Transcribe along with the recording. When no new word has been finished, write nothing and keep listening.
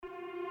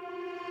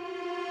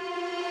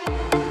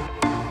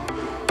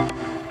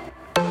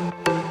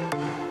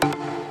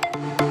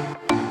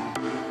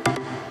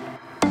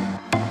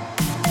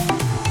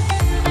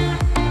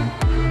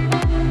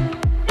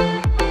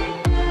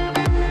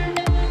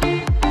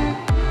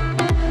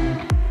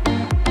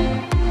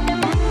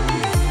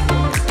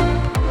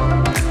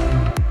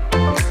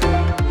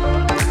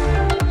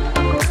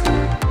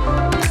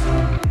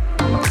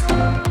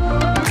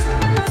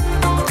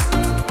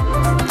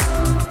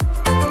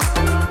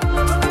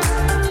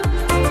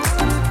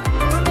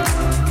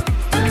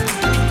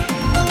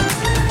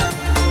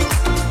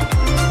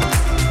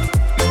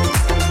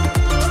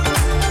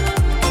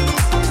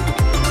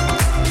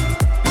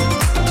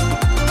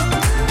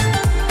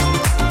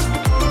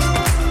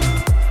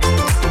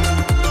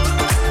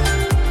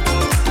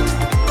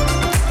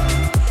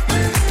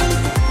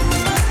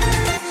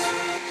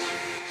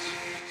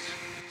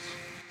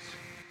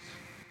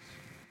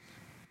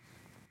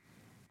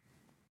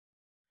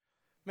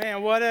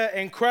Man, what an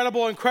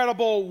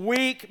incredible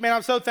week. Man,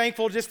 I'm so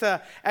thankful, just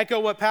to echo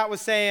what Pat was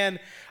saying,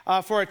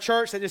 for a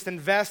church that just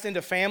invests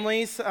into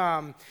families.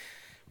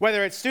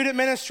 Whether it's student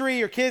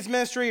ministry or kids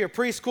ministry or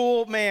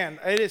preschool, man,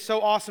 it is so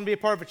awesome to be a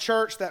part of a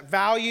church that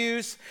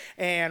values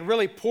and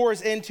really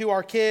pours into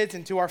our kids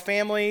and to our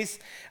families.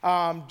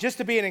 Just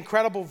to be an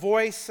incredible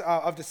voice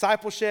of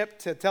discipleship,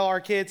 to tell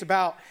our kids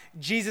about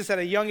Jesus at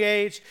a young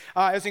age.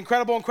 It was an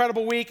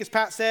incredible week, as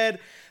Pat said.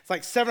 It's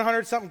like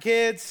 700 something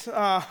kids.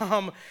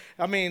 I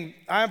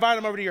invite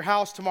them over to your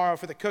house tomorrow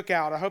for the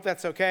cookout. I hope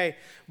that's okay.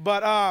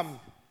 But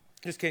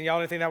just kidding, y'all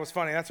didn't think that was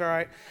funny. That's all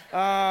right.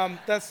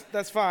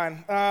 That's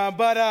fine.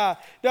 No,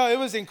 it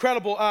was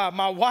incredible.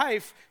 My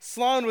wife,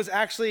 Sloan,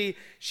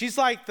 she's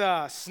like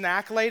the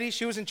snack lady.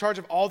 She was in charge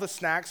of all the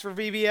snacks for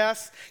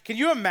VBS. Can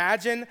you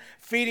imagine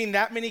feeding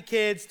that many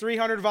kids,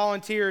 300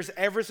 volunteers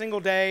every single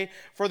day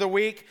for the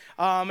week?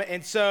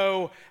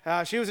 So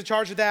she was in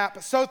charge of that.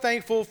 But so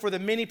thankful for the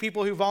many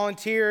people who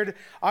volunteered.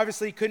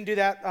 Obviously, couldn't do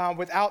that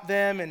without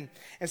them.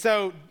 And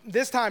so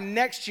this time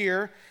next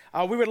year,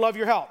 we would love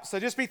your help. So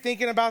just be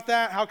thinking about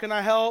that. How can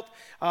I help?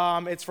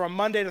 It's from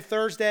Monday to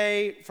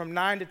Thursday from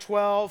 9 to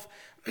 12.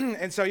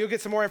 And so you'll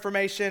get some more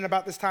information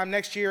about this time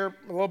next year,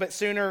 a little bit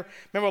sooner.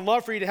 Man, we'd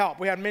love for you to help.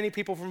 We had many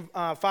people from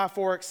Five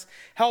Forks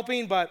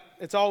helping, but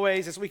it's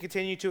always, as we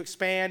continue to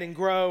expand and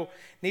grow,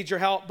 need your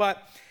help.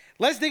 But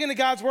let's dig into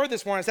God's Word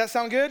this morning. Does that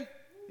sound good?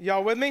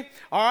 Y'all with me?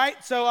 All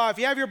right, so if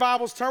you have your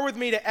Bibles, turn with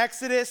me to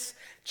Exodus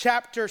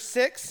chapter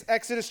 6.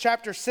 Exodus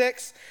chapter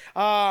 6.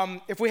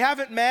 If we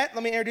haven't met,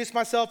 let me introduce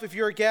myself. If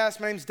you're a guest,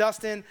 my name's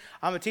Dustin.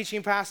 I'm a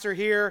teaching pastor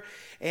here.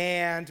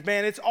 And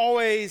man, it's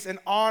always an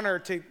honor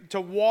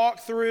to walk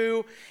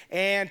through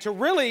and to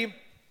really,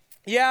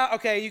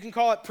 you can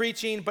call it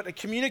preaching, but to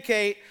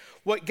communicate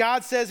what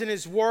God says in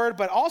His Word,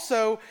 but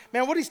also,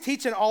 man, what He's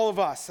teaching all of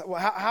us,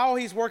 how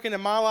He's working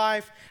in my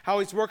life, how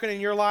He's working in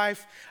your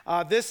life.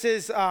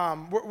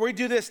 We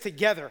do this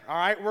together, all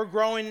right? We're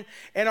growing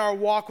in our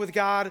walk with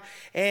God,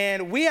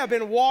 and we have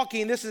been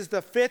walking. This is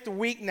the 5th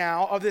week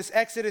now of this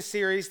Exodus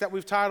series that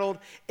we've titled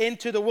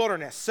Into the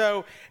Wilderness.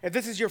 So if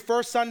this is your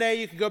first Sunday,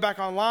 you can go back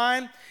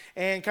online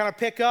and kind of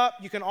pick up.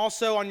 You can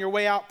also, on your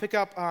way out, pick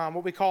up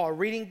what we call a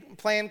reading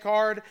plan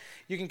card.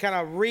 You can kind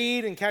of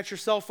read and catch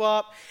yourself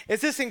up.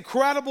 It's this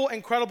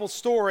incredible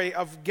story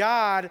of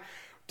God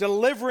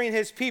delivering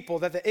His people,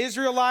 that the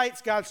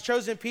Israelites, God's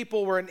chosen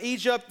people, were in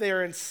Egypt. They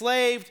were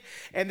enslaved.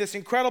 And this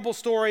incredible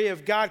story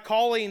of God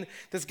calling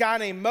this guy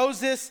named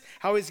Moses,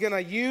 how He's going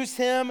to use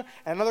him,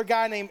 and another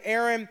guy named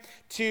Aaron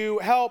to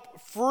help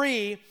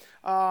free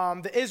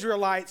the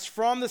Israelites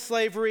from the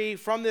slavery,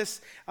 from this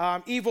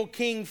evil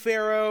king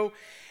Pharaoh.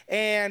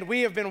 And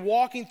we have been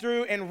walking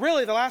through, and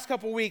really the last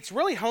couple of weeks,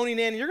 really honing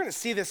in, you're going to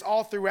see this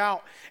all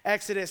throughout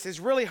Exodus, is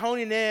really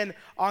honing in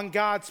on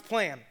God's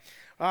plan.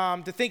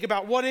 To think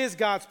about, what is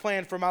God's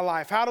plan for my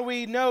life? How do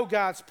we know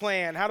God's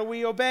plan? How do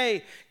we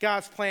obey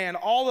God's plan?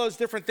 All those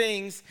different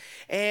things.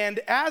 And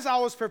as I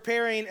was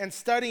preparing and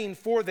studying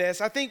for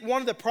this, I think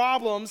one of the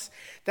problems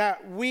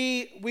that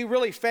we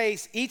really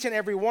face, each and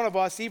every one of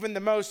us, even the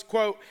most,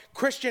 quote,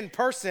 Christian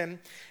person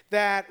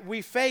that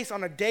we face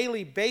on a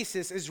daily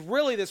basis, is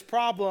really this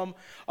problem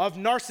of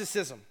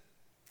narcissism.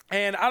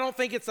 And I don't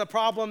think it's a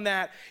problem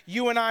that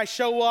you and I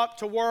show up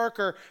to work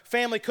or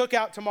family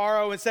cookout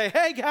tomorrow and say,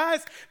 hey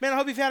guys, man, I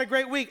hope you've had a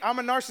great week. I'm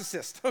a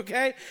narcissist,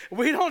 okay?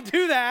 We don't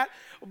do that.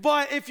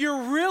 But if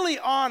you're really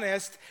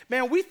honest,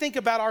 man, we think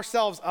about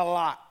ourselves a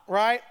lot,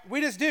 right?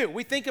 We just do.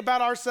 We think about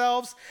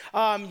ourselves.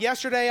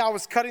 Yesterday, I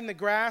was cutting the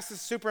grass.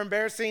 It's super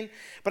embarrassing,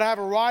 but I have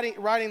a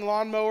riding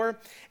lawnmower,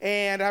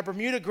 and I have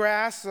Bermuda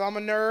grass, so I'm a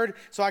nerd,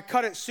 so I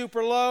cut it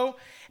super low.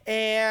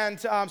 And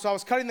so I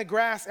was cutting the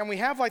grass, and we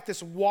have like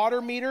this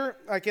water meter,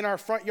 like in our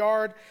front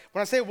yard.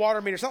 When I say water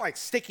meter, it's not like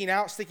sticking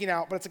out,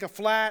 but it's like a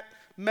flat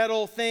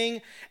metal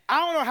thing. I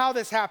don't know how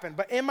this happened,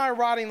 but in my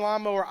riding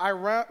lawnmower, I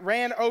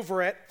ran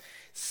over it.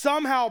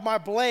 Somehow my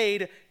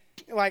blade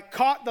like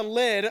caught the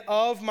lid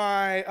of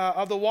my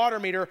of the water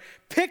meter,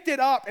 picked it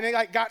up, and it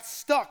like got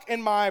stuck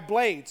in my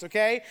blades,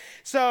 okay?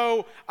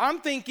 So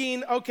I'm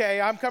thinking, okay,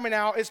 I'm coming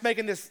out, it's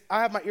making this,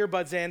 I have my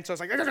earbuds in, so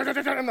it's like,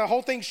 and the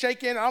whole thing's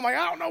shaking, and I'm like,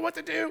 I don't know what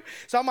to do.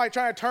 So I'm like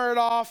trying to turn it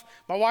off.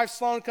 My wife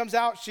Sloan comes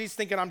out, she's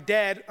thinking I'm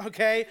dead,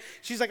 okay?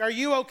 She's like, are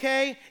you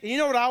okay? And you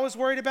know what I was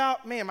worried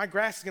about? Man, my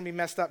grass is gonna be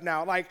messed up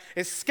now. Like,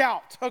 it's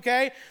scalped,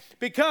 okay?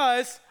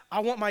 Because I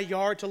want my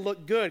yard to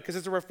look good because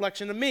it's a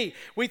reflection of me.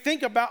 We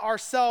think about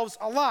ourselves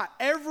a lot.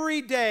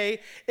 Every day,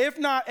 if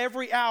not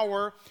every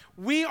hour,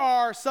 we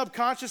are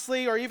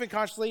subconsciously or even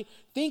consciously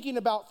thinking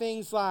about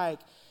things like,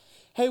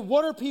 hey,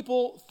 what are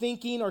people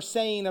thinking or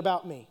saying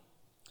about me?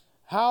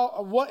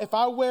 What if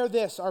I wear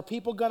this, are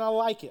people gonna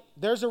like it?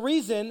 There's a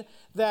reason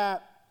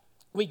that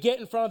we get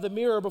in front of the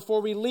mirror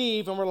before we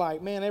leave and we're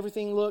like, man,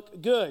 everything looked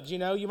good. You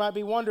know, you might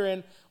be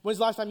wondering, when's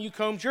the last time you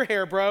combed your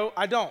hair, bro?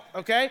 I don't,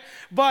 okay?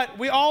 But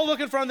we all look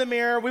in front of the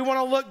mirror. We want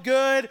to look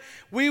good.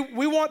 We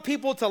want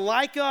people to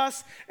like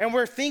us, and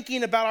we're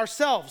thinking about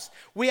ourselves.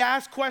 We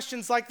ask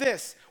questions like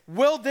this: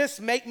 will this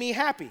make me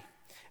happy?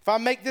 If I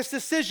make this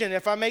decision,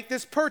 if I make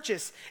this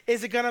purchase,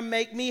 is it going to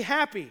make me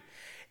happy?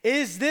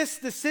 Is this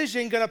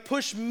decision going to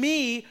push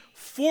me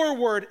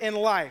forward in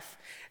life?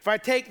 If I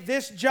take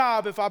this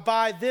job, if I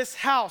buy this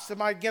house,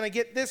 am I going to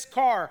get this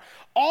car?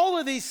 All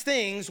of these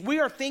things, we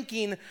are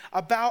thinking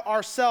about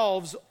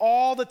ourselves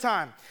all the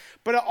time.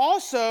 But it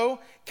also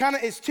kind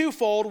of is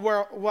twofold,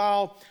 where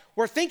while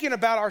we're thinking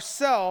about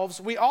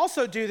ourselves, we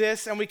also do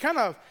this and we kind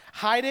of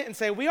hide it and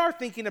say we are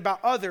thinking about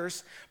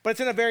others, but it's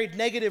in a very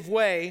negative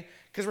way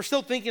because we're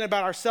still thinking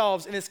about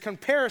ourselves in this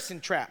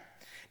comparison trap.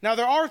 Now,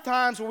 there are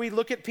times where we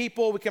look at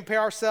people, we compare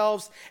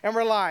ourselves, and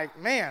we're like,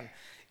 man,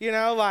 you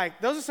know,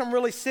 like, those are some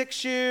really sick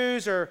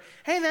shoes, or,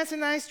 hey, that's a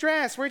nice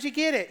dress. Where'd you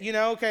get it? You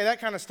know, okay, that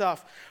kind of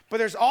stuff. But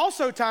there's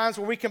also times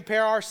where we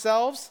compare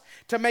ourselves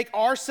to make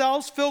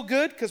ourselves feel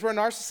good because we're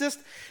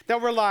narcissists, that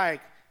we're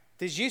like,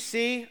 did you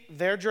see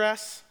their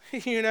dress?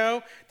 You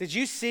know, did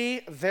you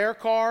see their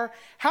car?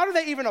 How do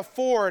they even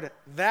afford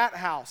that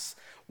house?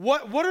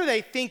 What are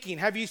they thinking?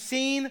 Have you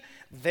seen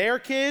their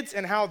kids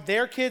and how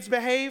their kids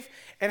behave?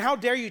 And how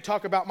dare you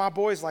talk about my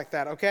boys like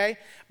that, okay?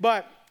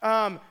 But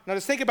now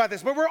just think about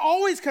this. But we're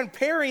always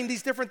comparing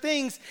these different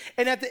things.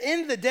 And at the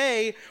end of the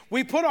day,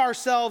 we put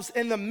ourselves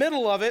in the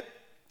middle of it.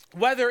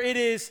 Whether it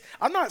is,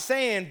 I'm not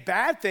saying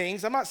bad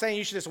things. I'm not saying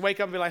you should just wake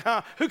up and be like,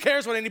 who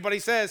cares what anybody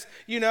says,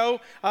 you know,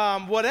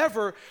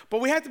 whatever.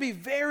 But we have to be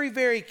very,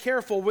 very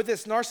careful with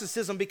this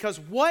narcissism, because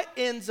what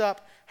ends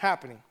up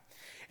happening,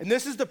 and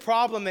this is the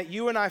problem that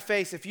you and I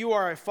face if you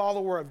are a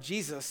follower of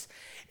Jesus,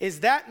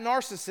 is that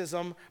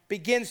narcissism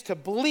begins to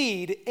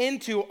bleed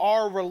into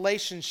our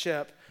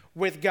relationship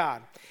with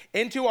God,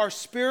 into our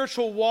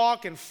spiritual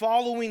walk and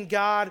following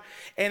God.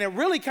 And it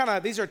really kind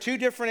of, these are two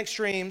different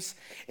extremes,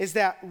 is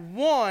that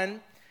one,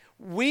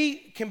 we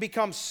can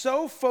become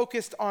so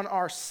focused on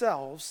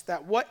ourselves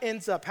that what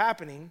ends up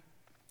happening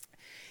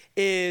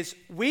is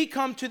we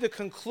come to the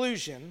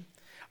conclusion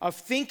of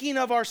thinking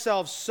of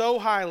ourselves so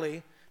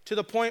highly to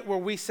the point where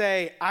we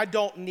say, I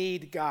don't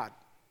need God.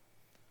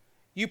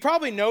 You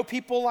probably know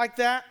people like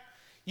that.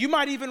 You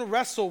might even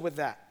wrestle with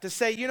that to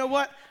say, you know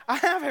what? I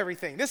have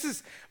everything. This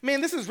is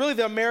really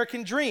the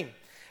American dream.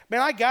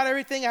 Man, I got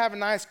everything. I have a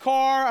nice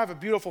car. I have a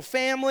beautiful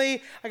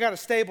family. I got a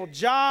stable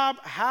job,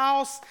 a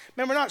house.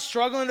 Man, we're not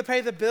struggling to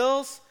pay the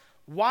bills.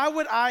 Why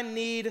would I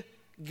need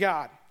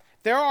God?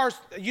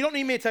 You don't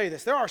need me to tell you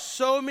this. There are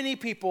so many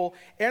people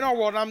in our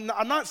world, and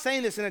I'm not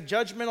saying this in a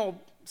judgmental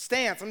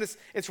stance.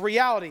 It's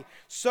reality.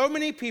 So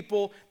many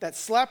people that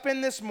slept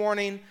in this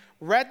morning,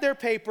 read their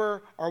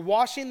paper, are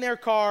washing their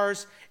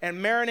cars, and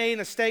marinating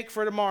a steak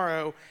for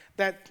tomorrow,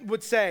 that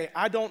would say,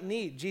 I don't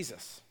need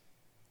Jesus.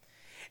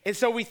 And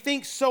so we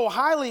think so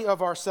highly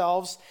of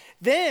ourselves.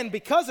 Then,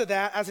 because of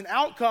that, as an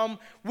outcome,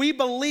 we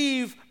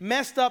believe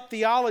messed up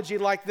theology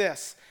like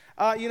this.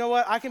 You know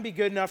what? I can be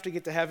good enough to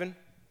get to heaven.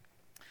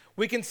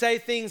 We can say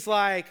things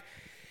like,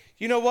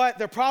 you know what?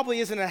 There probably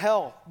isn't a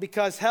hell,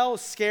 because hell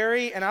is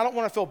scary, and I don't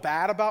want to feel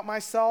bad about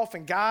myself,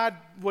 and God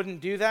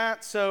wouldn't do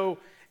that, so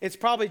it's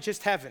probably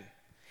just heaven.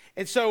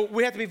 And so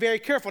we have to be very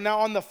careful. Now,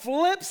 on the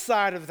flip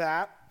side of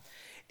that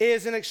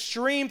is an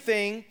extreme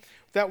thing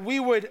that we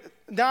would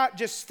not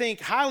just think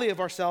highly of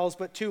ourselves,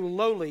 but too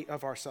lowly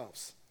of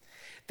ourselves.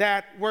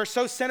 That we're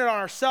so centered on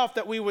ourselves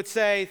that we would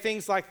say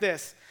things like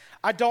this: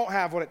 I don't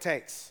have what it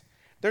takes.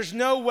 There's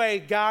no way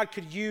God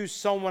could use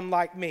someone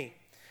like me.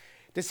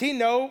 Does he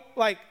know,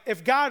 like,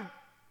 if God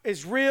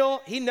is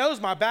real, he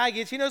knows my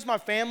baggage, he knows my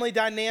family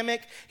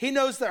dynamic, he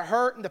knows the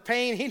hurt and the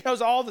pain, he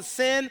knows all the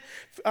sin,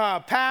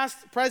 past,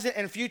 present,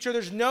 and future.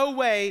 There's no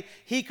way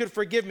he could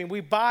forgive me.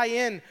 We buy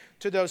in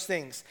to those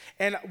things.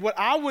 And what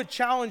I would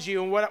challenge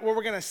you, and what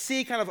we're going to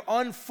see kind of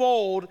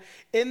unfold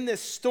in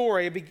this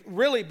story,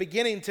 really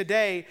beginning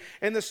today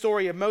in the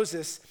story of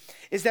Moses,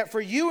 is that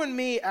for you and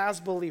me as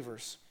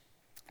believers,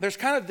 there's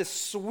kind of this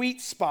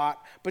sweet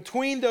spot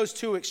between those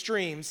two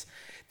extremes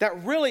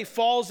that really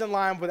falls in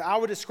line with what I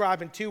would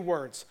describe in two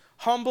words: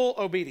 humble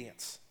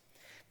obedience.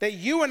 That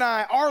you and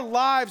I, our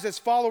lives as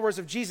followers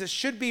of Jesus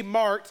should be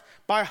marked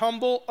by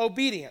humble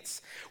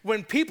obedience.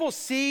 When people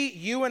see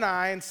you and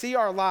I and see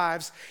our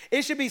lives,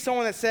 it should be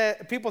someone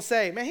that people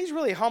say, man, he's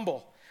really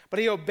humble, but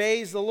he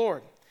obeys the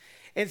Lord.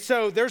 And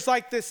so there's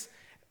like this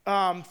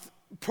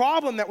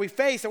problem that we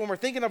face, that when we're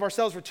thinking of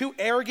ourselves, we're too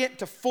arrogant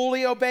to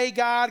fully obey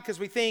God because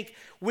we think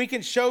we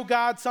can show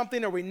God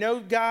something, or we know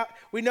God,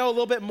 we know a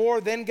little bit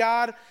more than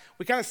God.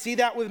 We kind of see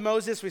that with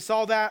Moses. We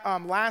saw that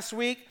last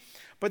week.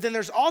 But then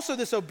there's also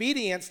this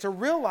obedience to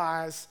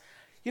realize,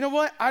 you know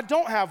what, I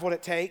don't have what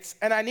it takes,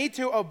 and I need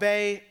to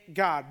obey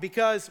God,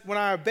 because when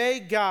I obey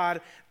God,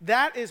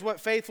 that is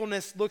what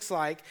faithfulness looks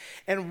like.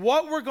 And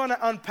what we're going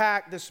to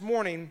unpack this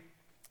morning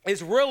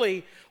is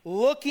really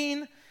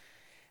looking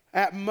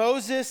at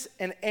Moses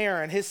and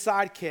Aaron, his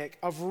sidekick,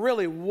 of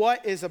really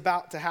what is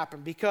about to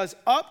happen. Because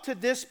up to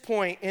this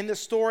point in the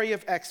story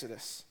of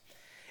Exodus,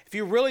 if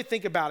you really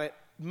think about it,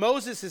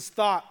 Moses has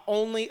thought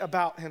only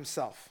about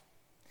himself.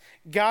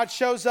 God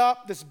shows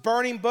up, this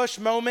burning bush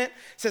moment,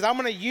 says, I'm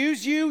going to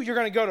use you. You're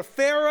going to go to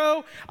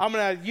Pharaoh. I'm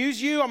going to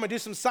use you. I'm going to do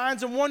some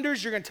signs and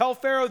wonders. You're going to tell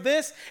Pharaoh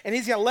this, and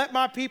he's going to let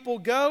my people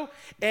go.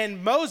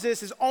 And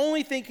Moses is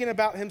only thinking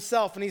about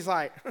himself, and he's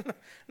like,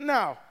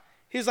 no.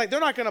 He's like,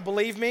 they're not going to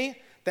believe me.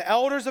 The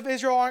elders of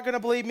Israel aren't going to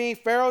believe me.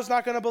 Pharaoh's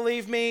not going to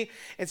believe me.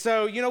 And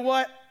so, you know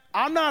what?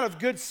 I'm not of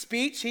good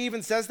speech. He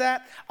even says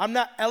that. I'm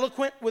not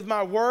eloquent with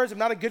my words. I'm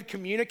not a good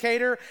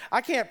communicator.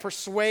 I can't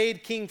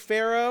persuade King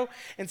Pharaoh.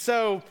 And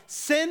so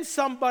send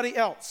somebody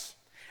else.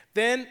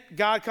 Then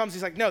God comes.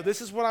 He's like, no, this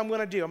is what I'm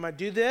going to do. I'm going to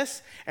do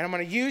this, and I'm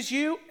going to use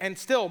you. And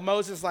still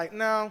Moses is like,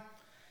 no,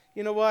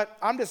 you know what?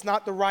 I'm just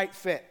not the right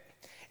fit.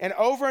 And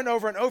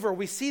over,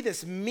 we see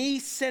this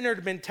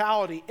me-centered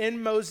mentality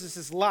in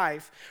Moses'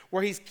 life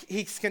where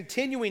he's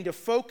continuing to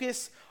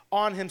focus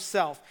on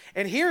himself.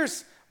 And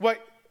here's what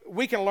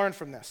we can learn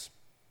from this.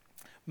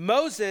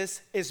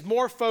 Moses is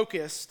more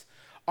focused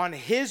on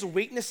his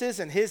weaknesses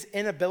and his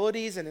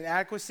inabilities and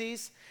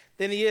inadequacies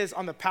than he is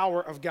on the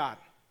power of God,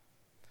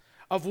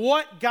 of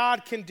what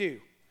God can do.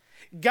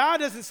 God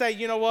doesn't say,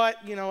 you know what,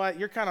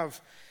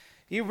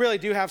 you really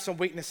do have some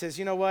weaknesses.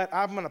 You know what,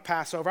 I'm going to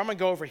pass over. I'm going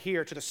to go over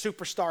here to the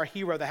superstar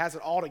hero that has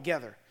it all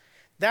together.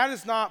 That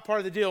is not part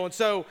of the deal. And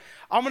so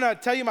I'm going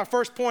to tell you my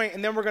first point,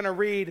 and then we're going to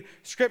read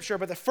scripture.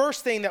 But the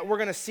first thing that we're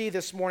going to see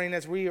this morning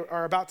as we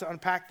are about to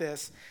unpack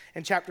this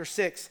in chapter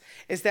 6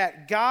 is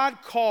that God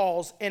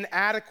calls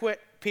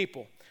inadequate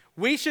people.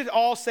 We should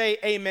all say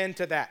amen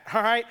to that,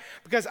 all right?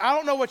 Because I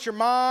don't know what your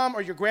mom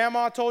or your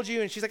grandma told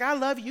you, and she's like, I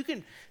love you. You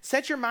can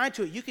set your mind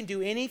to it. You can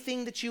do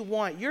anything that you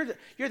want. You're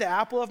the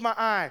apple of my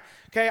eye,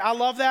 okay? I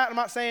love that. I'm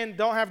not saying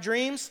don't have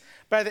dreams,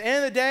 but at the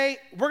end of the day,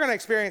 we're going to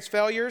experience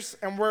failures,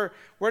 and we're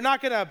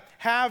not going to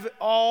have it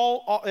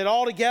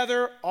all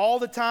together all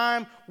the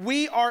time.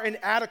 We are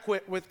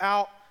inadequate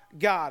without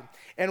God.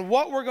 And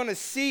what we're going to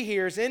see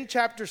here is in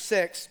chapter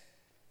 6,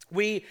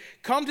 we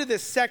come to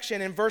this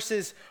section in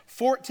verses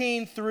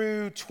 14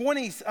 through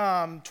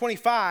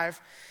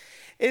 25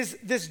 is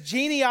this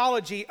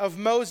genealogy of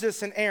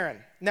Moses and Aaron.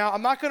 Now,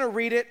 I'm not going to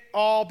read it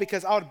all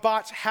because I would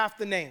botch half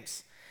the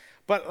names,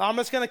 but I'm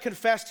just going to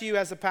confess to you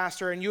as a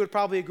pastor, and you would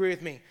probably agree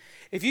with me.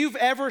 If you've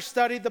ever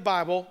studied the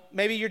Bible,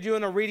 maybe you're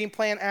doing a reading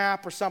plan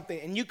app or something,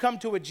 and you come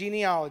to a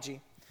genealogy,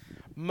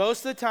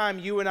 most of the time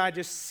you and I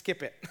just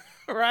skip it,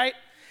 right?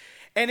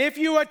 And if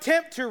you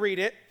attempt to read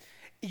it,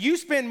 you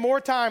spend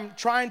more time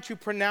trying to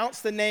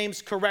pronounce the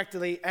names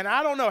correctly. And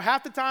I don't know,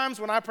 half the times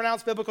when I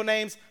pronounce biblical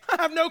names,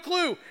 I have no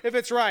clue if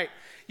it's right.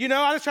 You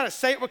know, I just try to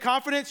say it with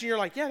confidence, and you're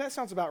like, yeah, that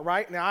sounds about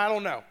right. Now, I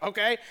don't know,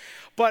 okay?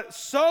 But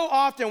so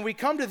often we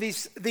come to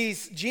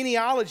these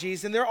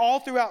genealogies, and they're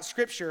all throughout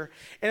Scripture,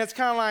 and it's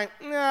kind of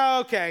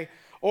like, okay.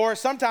 Or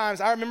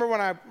sometimes, I remember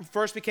when I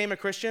first became a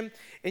Christian,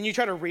 and you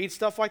try to read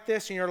stuff like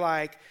this, and you're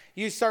like,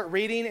 you start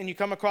reading, and you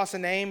come across a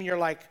name, and you're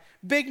like,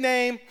 big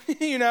name,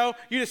 you know,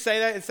 you just say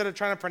that instead of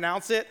trying to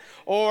pronounce it.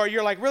 Or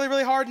you're like, really,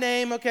 really hard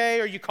name,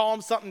 okay? Or you call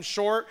him something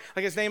short,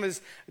 like his name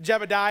is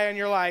Jebediah, and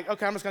you're like,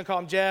 okay, I'm just going to call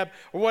him Jeb,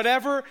 or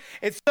whatever.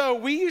 And so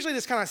we usually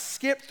just kind of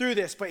skip through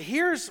this. But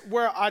here's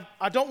where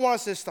I don't want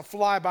us just to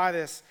fly by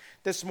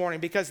this morning,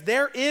 because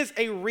there is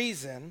a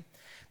reason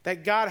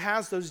that God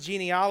has those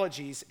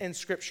genealogies in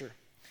Scripture.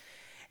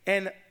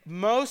 And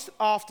most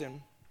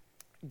often,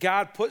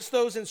 God puts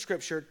those in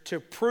Scripture to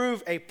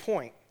prove a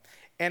point.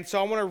 And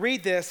so I want to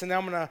read this, and then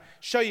I'm going to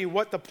show you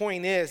what the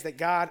point is that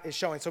God is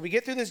showing. So we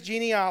get through this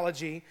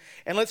genealogy,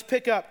 and let's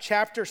pick up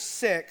chapter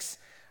 6,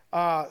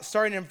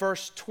 starting in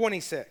verse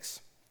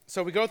 26.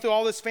 So we go through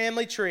all this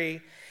family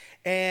tree,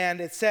 and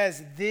it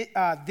says,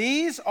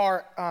 these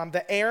are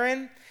the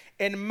Aaron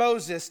and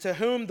Moses to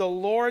whom the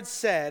Lord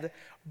said,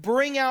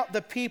 bring out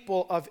the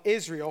people of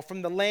Israel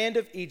from the land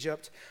of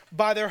Egypt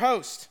by their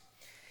host.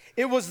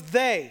 It was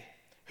they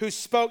who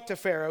spoke to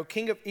Pharaoh,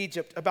 king of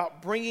Egypt,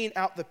 about bringing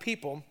out the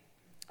people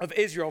of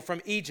Israel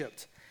from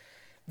Egypt.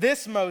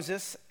 This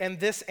Moses and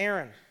this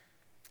Aaron.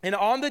 And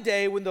on the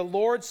day when the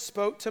Lord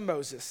spoke to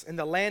Moses in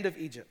the land of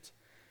Egypt,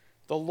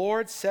 the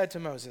Lord said to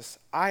Moses,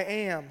 I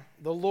am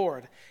the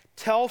Lord.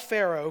 Tell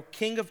Pharaoh,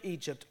 king of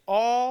Egypt,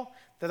 all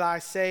that I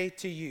say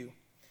to you.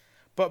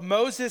 But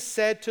Moses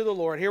said to the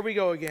Lord, here we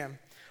go again,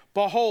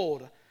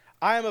 behold,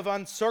 I am of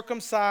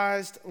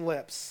uncircumcised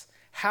lips.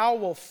 How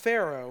will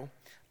Pharaoh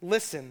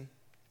listen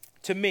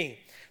to me?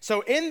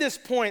 So in this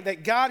point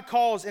that God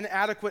calls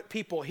inadequate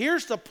people,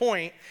 here's the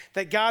point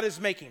that God is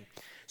making.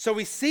 So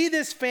we see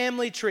this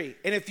family tree,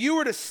 and if you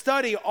were to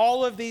study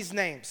all of these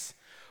names,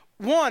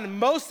 one,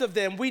 most of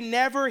them we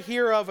never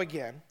hear of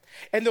again.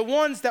 And the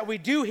ones that we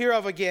do hear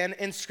of again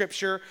in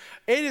Scripture,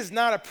 it is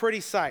not a pretty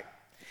sight.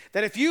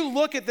 That if you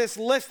look at this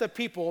list of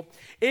people,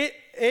 it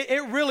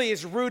really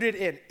is rooted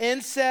in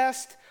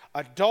incest,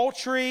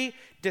 adultery,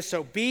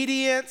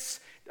 disobedience,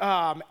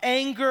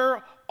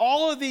 anger,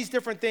 all of these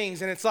different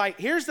things. And it's like,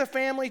 here's the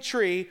family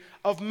tree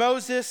of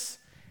Moses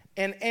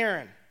and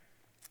Aaron.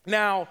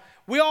 Now,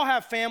 we all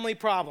have family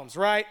problems,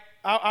 right?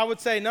 I would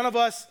say none of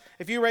us,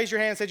 if you raised your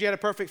hand and said you had a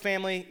perfect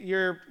family,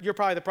 you're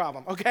probably the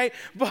problem, okay?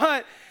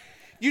 But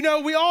you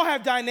know, we all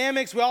have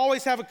dynamics. We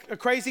always have a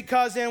crazy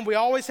cousin. We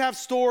always have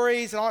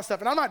stories and all that stuff.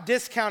 And I'm not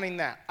discounting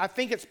that. I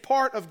think it's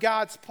part of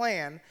God's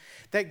plan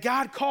that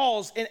God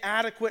calls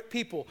inadequate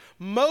people.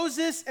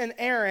 Moses and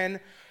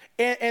Aaron,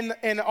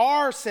 in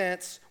our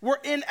sense, were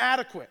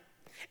inadequate.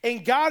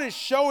 And God is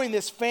showing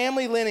this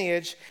family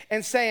lineage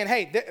and saying,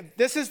 hey,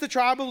 this is the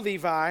tribe of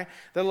Levi.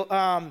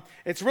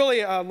 It's really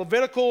a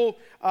Levitical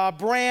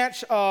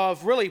branch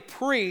of really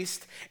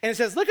priests. And it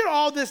says, look at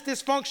all this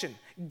dysfunction.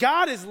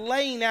 God is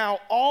laying out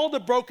all the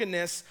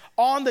brokenness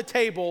on the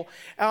table,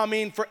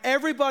 for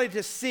everybody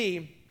to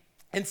see,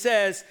 and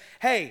says,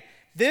 hey,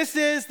 this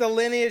is the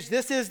lineage,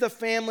 this is the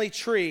family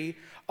tree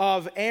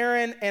of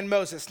Aaron and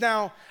Moses.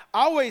 Now,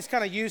 I always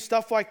kind of use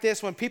stuff like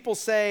this when people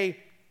say,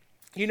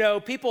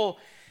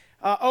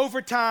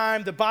 over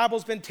time, the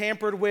Bible's been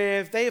tampered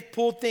with. They have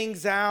pulled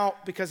things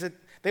out because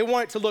they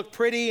want it to look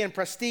pretty and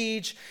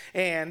prestige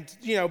and,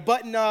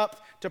 button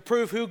up to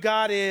prove who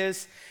God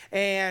is.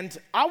 And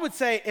I would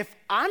say if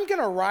I'm going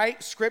to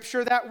write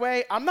scripture that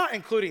way, I'm not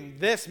including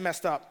this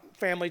messed up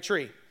family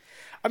tree.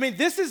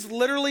 This is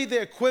literally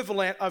the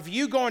equivalent of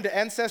you going to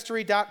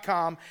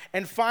Ancestry.com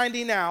and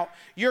finding out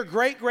your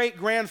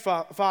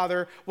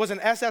great-great-grandfather was an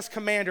SS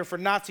commander for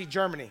Nazi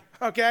Germany,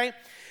 okay?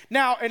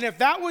 Now, and if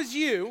that was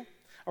you,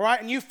 all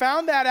right, and you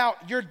found that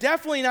out, you're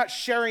definitely not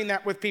sharing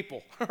that with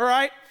people, all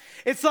right?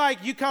 It's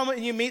like you come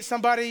and you meet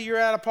somebody, you're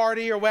at a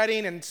party or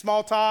wedding and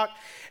small talk,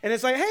 and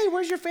it's like, hey,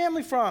 where's your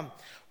family from?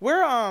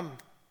 We're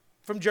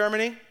from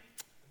Germany.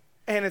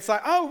 And it's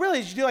like, oh, really?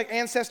 Did you do like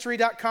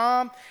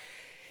Ancestry.com?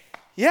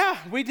 Yeah,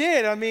 we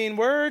did.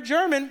 We're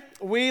German.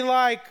 We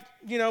like,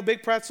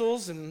 big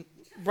pretzels and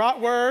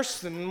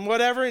bratwurst and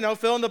whatever,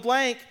 fill in the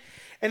blank.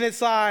 And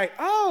it's like,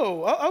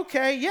 oh,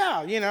 okay,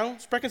 yeah,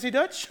 sprechen Sie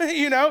Dutch?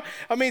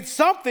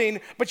 Something,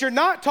 but you're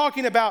not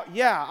talking about,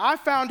 yeah, I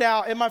found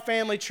out in my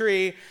family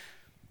tree,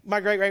 my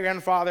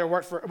great-great-grandfather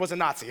was a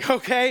Nazi,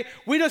 okay?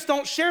 We just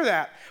don't share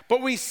that.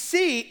 But we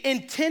see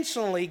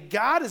intentionally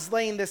God is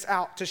laying this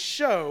out to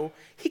show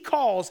he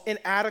calls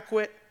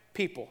inadequate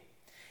people.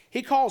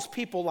 He calls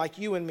people like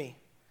you and me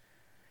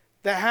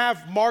that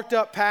have marked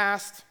up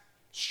past,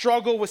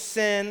 struggle with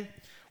sin.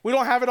 We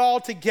don't have it all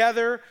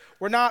together.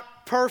 We're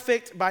not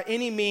perfect by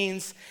any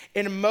means.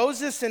 And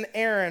Moses and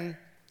Aaron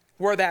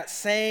were that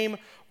same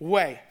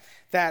way.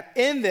 That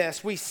in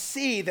this, we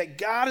see that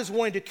God is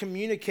wanting to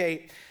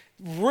communicate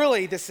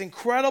really this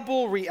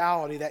incredible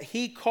reality that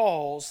he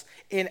calls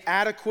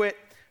inadequate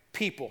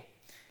people.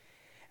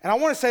 And I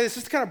want to say this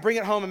just to kind of bring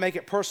it home and make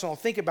it personal.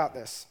 Think about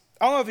this.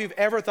 I don't know if you've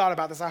ever thought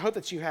about this. I hope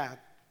that you have.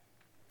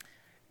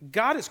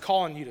 God is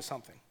calling you to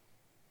something.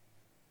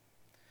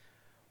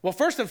 Well,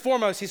 first and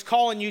foremost, he's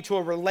calling you to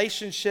a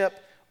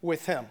relationship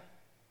with him.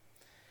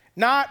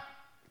 Not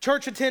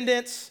church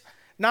attendance,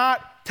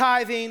 not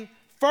tithing.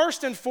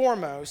 First and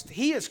foremost,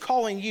 he is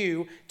calling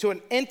you to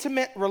an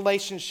intimate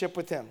relationship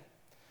with him.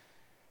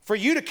 For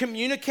you to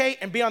communicate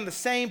and be on the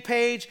same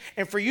page,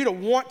 and for you to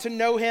want to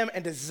know him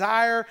and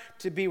desire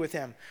to be with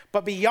him.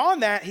 But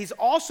beyond that, he's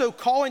also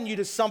calling you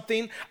to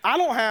something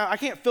I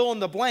can't fill in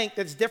the blank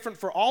that's different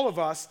for all of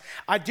us.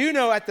 I do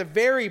know at the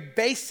very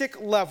basic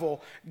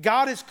level,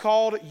 God has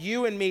called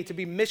you and me to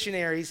be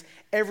missionaries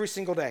every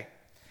single day.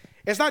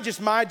 It's not just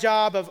my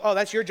job of, oh,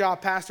 that's your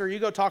job, pastor. You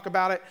go talk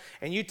about it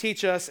and you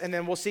teach us and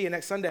then we'll see you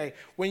next Sunday.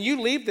 When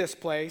you leave this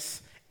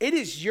place, it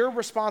is your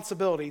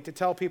responsibility to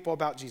tell people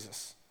about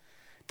Jesus.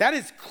 That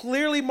is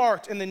clearly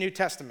marked in the New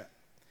Testament,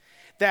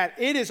 that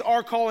it is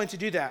our calling to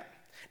do that.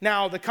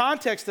 Now, the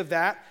context of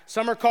that,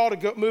 some are called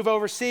to move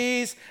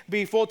overseas,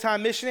 be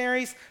full-time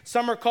missionaries.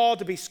 Some are called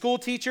to be school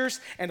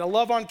teachers and to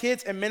love on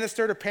kids and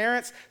minister to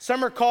parents.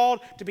 Some are called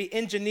to be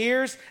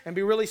engineers and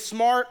be really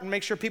smart and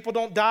make sure people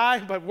don't die,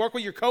 but work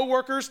with your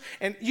coworkers.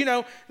 And,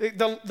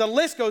 the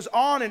list goes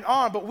on and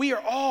on, but we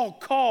are all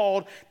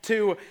called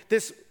to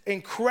this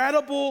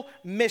incredible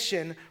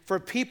mission for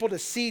people to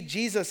see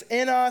Jesus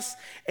in us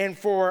and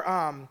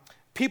for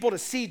people to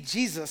see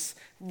Jesus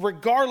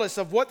regardless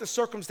of what the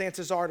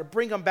circumstances are, to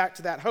bring them back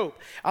to that hope.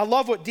 I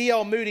love what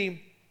D.L.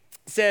 Moody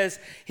says.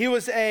 He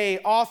was an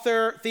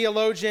author,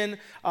 theologian.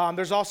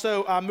 There's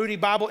also Moody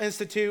Bible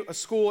Institute, a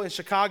school in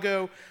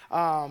Chicago,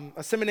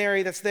 a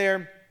seminary that's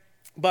there.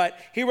 But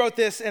he wrote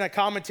this in a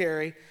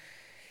commentary.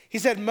 He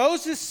said,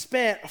 Moses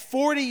spent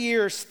 40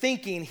 years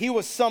thinking he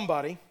was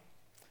somebody,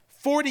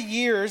 40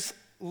 years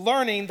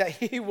learning that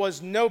he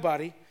was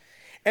nobody,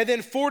 and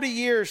then 40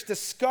 years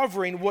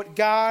discovering what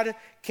God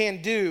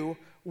can do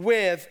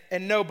with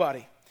and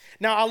nobody.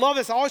 Now, I love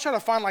this. I always try to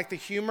find the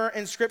humor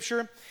in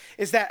Scripture,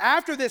 is that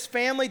after this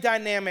family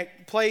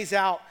dynamic plays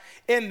out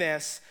in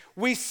this,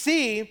 we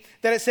see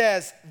that it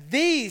says,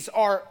 these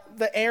are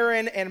the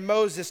Aaron and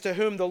Moses to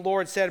whom the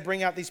Lord said,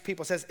 bring out these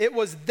people. It says, it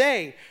was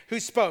they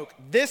who spoke,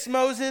 this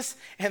Moses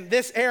and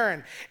this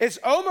Aaron. It's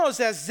almost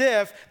as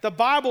if the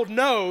Bible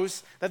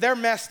knows that they're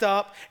messed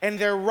up and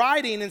they're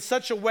writing in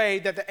such a way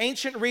that the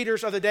ancient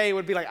readers of the day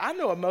would be like, I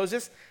know a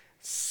Moses.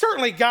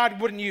 Certainly God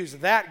wouldn't use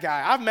that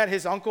guy. I've met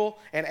his uncle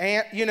and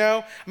aunt,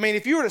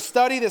 if you were to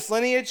study this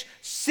lineage,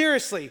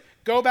 seriously,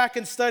 go back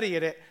and study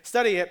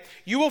it,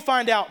 you will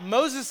find out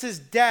Moses'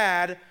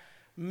 dad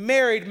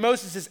married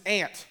Moses'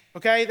 aunt,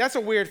 okay? That's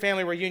a weird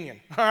family reunion,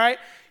 all right?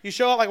 You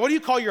show up like, what do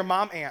you call your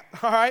mom aunt,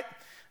 all right?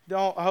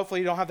 Hopefully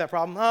you don't have that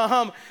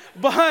problem.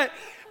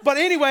 But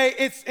anyway,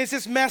 it's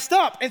just messed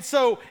up. And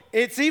so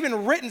it's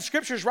even written,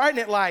 Scripture's writing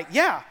it like,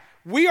 yeah,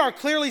 we are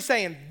clearly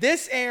saying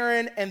this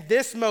Aaron and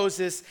this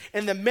Moses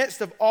in the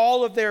midst of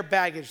all of their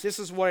baggage, this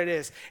is what it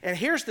is. And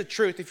here's the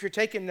truth. If you're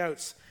taking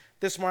notes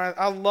this morning,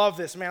 I love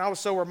this, man. I was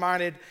so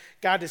reminded,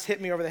 God just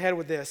hit me over the head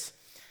with this.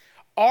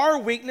 Our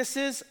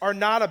weaknesses are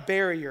not a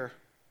barrier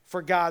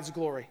for God's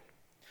glory,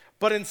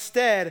 but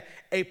instead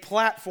a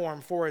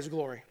platform for his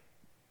glory.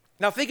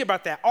 Now think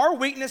about that. Our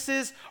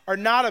weaknesses are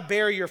not a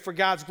barrier for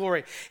God's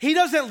glory. He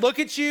doesn't look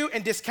at you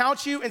and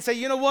discount you and say,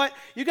 you know what?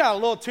 You got a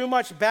little too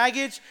much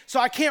baggage, so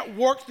I can't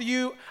work through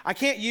you. I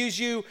can't use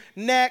you.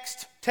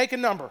 Next, take a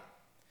number.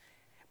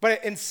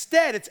 But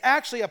instead, it's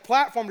actually a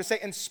platform to say,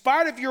 in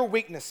spite of your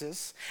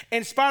weaknesses,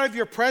 in spite of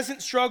your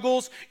present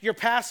struggles, your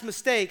past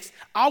mistakes,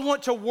 I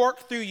want to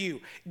work through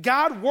you.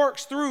 God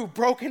works through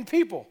broken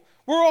people.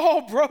 We're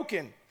all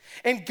broken.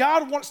 And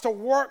God wants to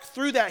work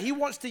through that. He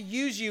wants to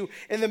use you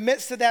in the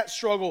midst of that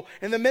struggle,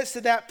 in the midst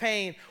of that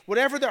pain,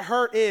 whatever the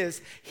hurt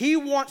is. He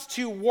wants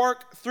to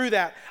work through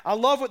that. I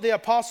love what the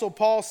Apostle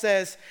Paul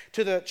says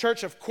to the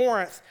church of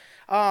Corinth.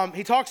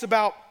 He talks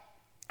about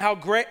how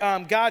great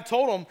God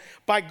told him,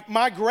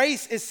 my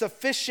grace is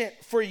sufficient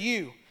for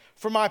you,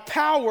 for my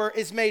power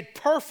is made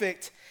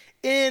perfect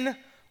in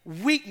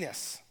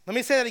weakness. Let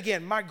me say that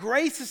again. My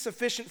grace is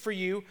sufficient for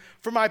you,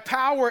 for my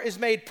power is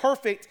made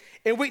perfect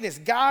in weakness.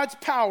 God's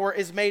power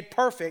is made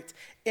perfect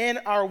in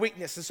our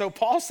weakness. And so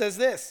Paul says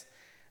this,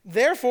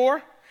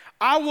 therefore,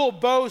 I will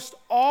boast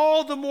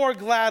all the more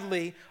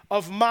gladly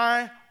of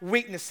my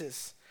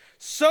weaknesses,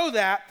 so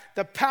that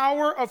the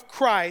power of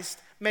Christ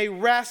may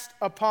rest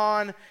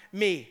upon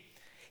me.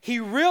 He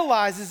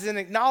realizes and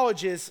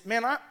acknowledges,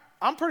 man,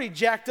 I'm pretty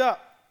jacked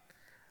up.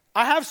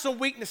 I have some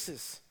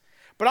weaknesses.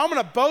 But I'm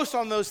going to boast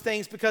on those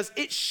things because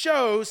it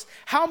shows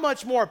how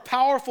much more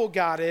powerful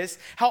God is,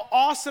 how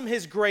awesome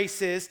his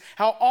grace is,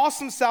 how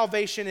awesome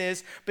salvation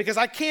is, because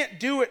I can't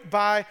do it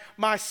by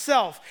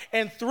myself.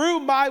 And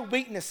through my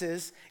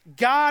weaknesses,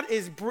 God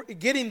is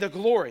getting the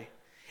glory.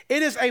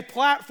 It is a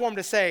platform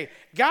to say,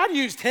 God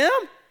used him.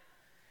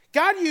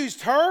 God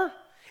used her.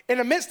 In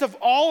the midst of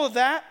all of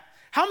that,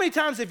 how many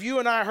times have you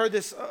and I heard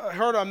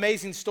an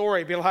amazing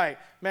story, be like,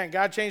 man,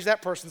 God changed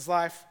that person's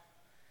life.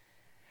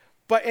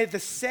 But the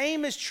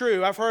same is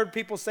true. I've heard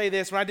people say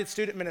this when I did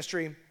student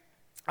ministry.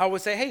 I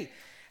would say, hey,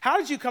 how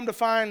did you come to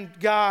find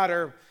God?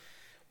 Or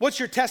what's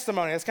your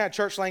testimony? That's kind of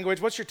church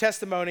language. What's your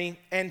testimony?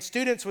 And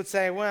students would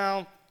say,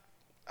 well,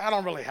 I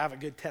don't really have a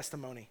good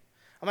testimony.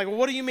 I'm like, well,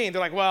 what do you mean? They're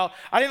like, well,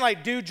 I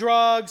didn't do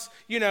drugs,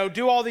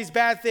 do all these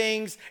bad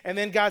things, and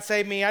then God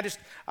saved me.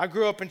 I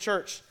grew up in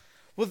church.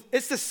 Well,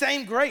 it's the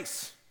same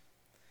grace.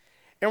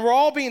 And we're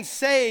all being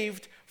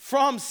saved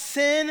from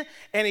sin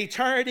and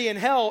eternity in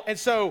hell. And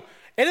so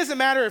it doesn't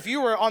matter if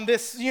you were on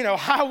this,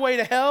 highway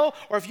to hell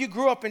or if you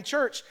grew up in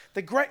church.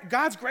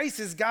 God's grace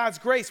is God's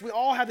grace. We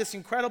all have this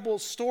incredible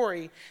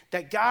story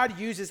that God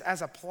uses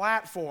as a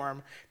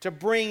platform to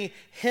bring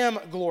him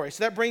glory.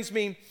 So that brings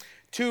me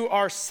to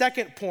our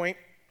second point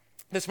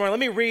this morning. Let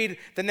me read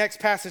the next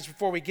passage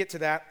before we get to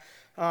that.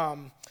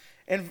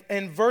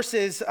 In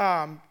verses,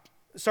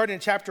 starting in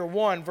chapter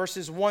 1,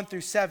 verses 1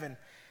 through 7.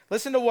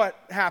 Listen to what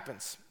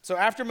happens. So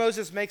after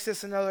Moses makes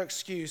this another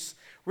excuse,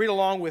 read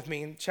along with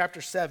me in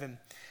chapter 7. It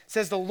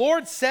says, the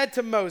Lord said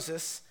to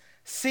Moses,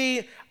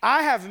 see,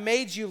 I have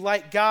made you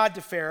like God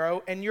to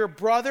Pharaoh, and your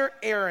brother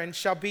Aaron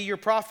shall be your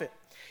prophet.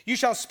 You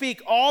shall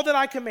speak all that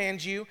I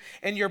command you,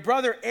 and your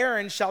brother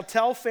Aaron shall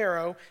tell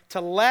Pharaoh to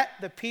let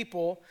the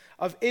people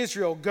of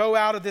Israel go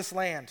out of this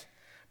land.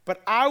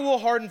 But I will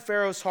harden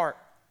Pharaoh's heart,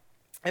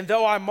 and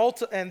though I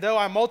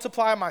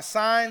multiply my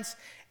signs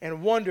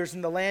and wonders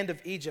in the land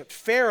of Egypt,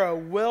 Pharaoh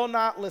will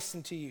not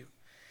listen to you.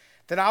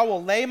 Then I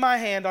will lay my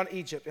hand on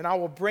Egypt, and I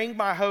will bring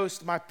my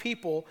host, my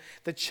people,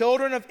 the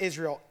children of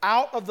Israel,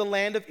 out of the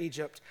land of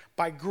Egypt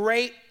by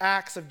great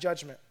acts of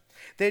judgment.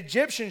 The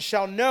Egyptians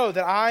shall know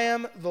that I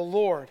am the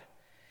Lord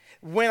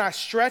when I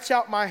stretch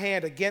out my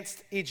hand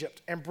against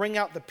Egypt and bring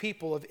out the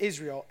people of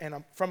Israel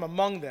and from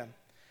among them.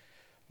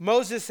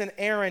 Moses and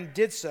Aaron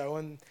did so,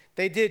 and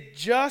they did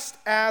just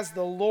as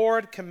the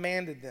Lord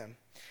commanded them.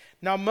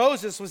 Now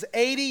Moses was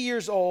 80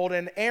 years old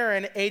and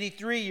Aaron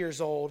 83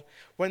 years old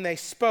when they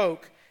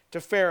spoke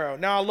to Pharaoh.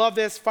 Now I love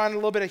this, find a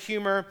little bit of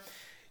humor.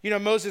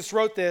 Moses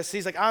wrote this.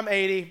 He's like, I'm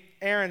 80.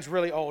 Aaron's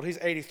really old. He's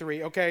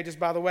 83, okay, just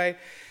by the way.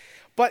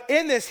 But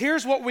in this,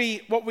 here's what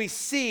we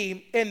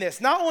see in this.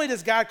 Not only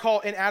does God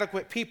call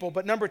inadequate people,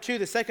 but number two,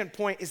 the second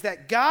point is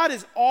that God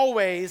is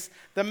always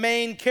the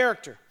main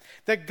character.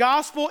 The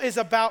gospel is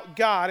about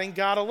God and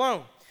God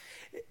alone.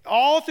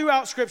 All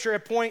throughout Scripture,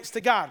 it points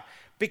to God.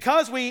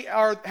 Because we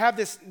have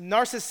this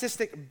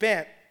narcissistic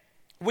bent,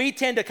 we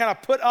tend to kind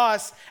of put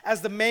us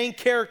as the main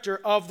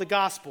character of the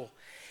gospel.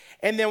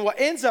 And then what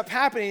ends up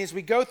happening is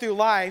we go through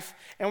life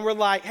and we're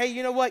like, hey,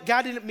 you know what?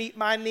 God didn't meet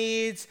my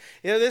needs.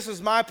 This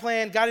was my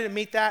plan. God didn't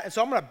meet that. And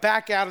so I'm going to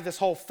back out of this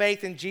whole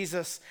faith in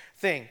Jesus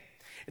thing.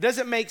 It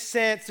doesn't make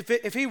sense.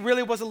 If he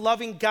really was a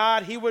loving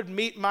God, he would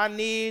meet my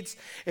needs.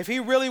 If he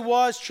really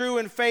was true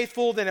and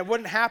faithful, then it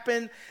wouldn't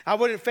happen. I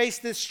wouldn't face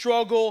this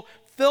struggle.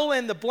 Fill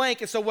in the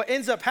blank. And so what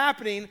ends up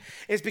happening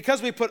is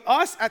because we put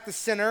us at the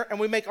center and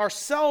we make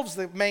ourselves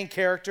the main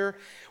character,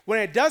 when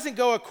it doesn't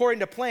go according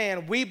to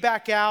plan, we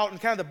back out,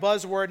 and kind of the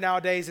buzzword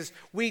nowadays is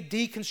we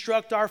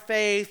deconstruct our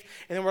faith,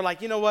 and then we're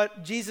like, you know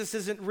what, Jesus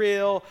isn't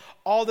real,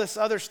 all this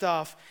other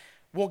stuff.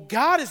 Well,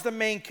 God is the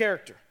main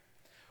character.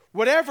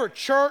 Whatever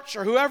church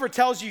or whoever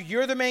tells you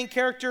you're the main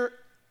character,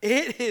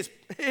 it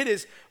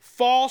is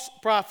false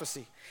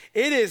prophecy.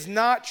 It is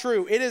not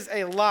true. It is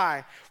a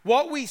lie.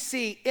 What we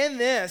see in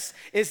this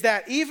is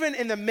that even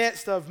in the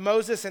midst of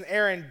Moses and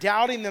Aaron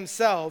doubting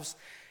themselves,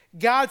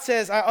 God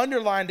says, I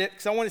underlined it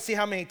because I want to see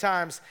how many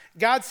times.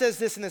 God says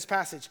this in this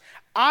passage: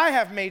 I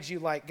have made you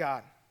like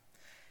God.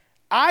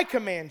 I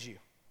command you.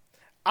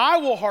 I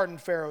will harden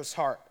Pharaoh's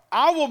heart.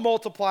 I will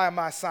multiply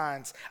my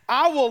signs.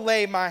 I will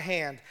lay my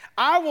hand.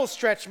 I will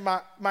stretch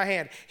my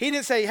hand. He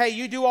didn't say, hey,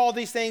 you do all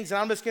these things and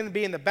I'm just going to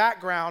be in the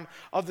background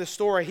of the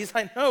story. He's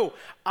like, no,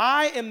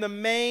 I am the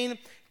main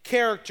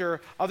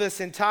character of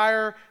this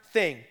entire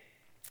thing.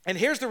 And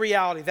here's the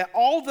reality, that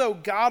although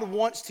God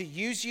wants to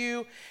use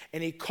you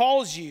and he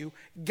calls you,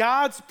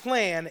 God's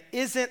plan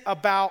isn't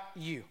about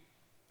you.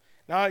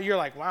 Now you're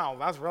like, wow,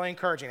 that's really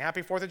encouraging.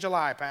 Happy 4th of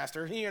July,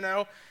 Pastor, you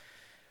know.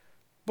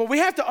 But we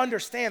have to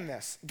understand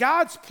this.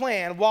 God's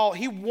plan, while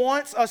he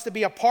wants us to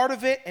be a part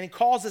of it and he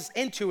calls us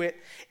into it,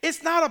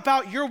 it's not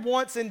about your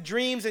wants and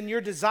dreams and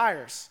your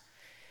desires.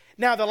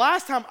 Now, the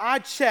last time I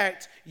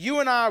checked,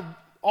 you and I,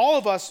 all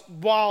of us,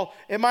 while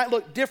it might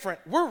look different,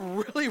 we're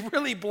really,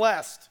 really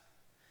blessed.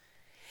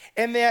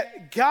 And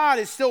that God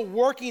is still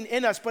working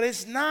in us, but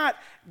it's not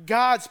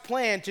God's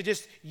plan to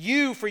just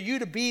for you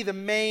to be the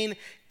main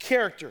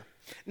character.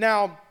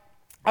 Now,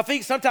 I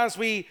think sometimes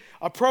we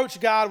approach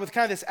God with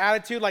kind of this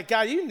attitude like,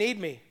 God, you need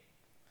me.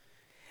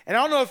 And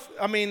I don't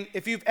know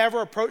if you've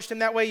ever approached him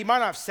that way. You might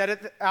not have said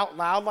it out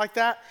loud like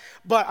that,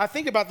 but I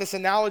think about this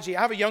analogy.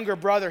 I have a younger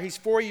brother. He's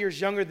 4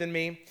 years younger than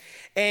me.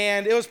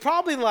 And it was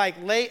probably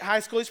like late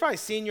high school. He's probably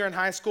senior in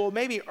high school,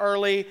 maybe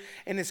early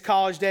in his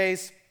college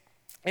days.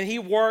 And he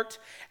worked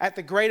at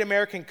the Great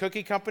American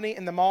Cookie Company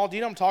in the mall. Do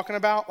you know what I'm talking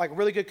about? Like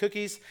really good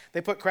cookies. They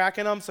put crack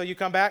in them, so you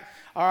come back,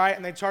 all right,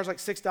 and they charge like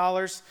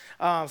 $6.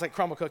 It's like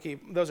crumble cookie.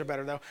 Those are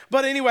better, though.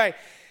 But anyway,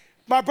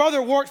 my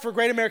brother worked for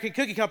Great American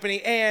Cookie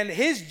Company, and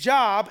his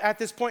job at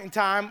this point in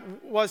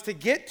time was to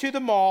get to the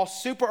mall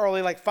super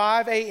early, like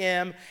 5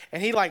 a.m.,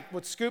 and he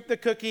would scoop the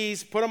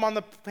cookies, put them on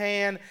the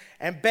pan,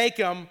 and bake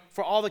them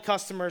for all the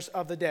customers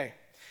of the day.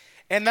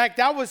 And that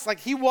was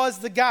he was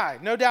the guy,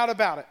 no doubt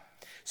about it.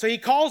 So he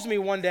calls me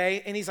one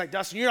day and he's like,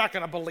 Dustin, you're not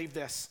going to believe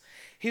this.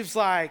 He was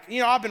like,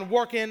 I've been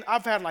working.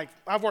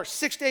 I've worked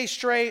 6 days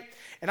straight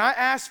and I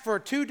asked for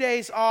 2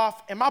 days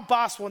off and my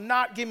boss will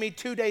not give me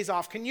 2 days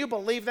off. Can you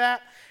believe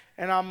that?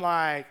 And I'm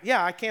like,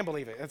 yeah, I can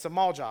believe it. It's a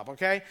mall job,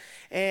 okay?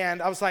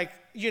 And I was like,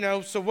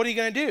 so what are you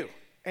going to do?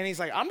 And he's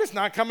like, I'm just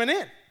not coming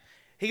in.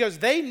 He goes,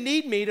 they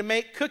need me to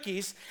make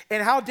cookies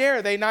and how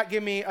dare they not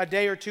give me a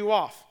day or two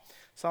off?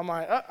 So I'm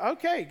like,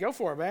 okay, go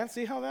for it, man.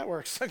 See how that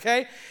works,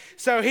 okay?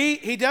 So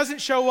he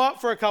doesn't show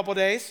up for a couple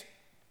days,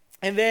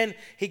 and then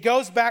he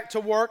goes back to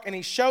work, and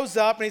he shows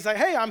up, and he's like,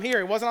 hey, I'm here.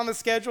 He wasn't on the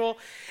schedule.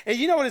 And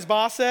you know what his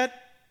boss said?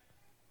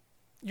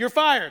 You're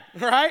fired,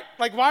 right?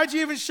 Like, why'd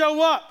you even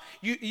show up?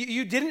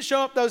 You didn't show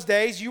up those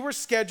days. You were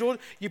scheduled.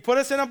 You put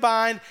us in a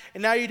bind,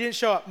 and now you didn't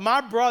show up. My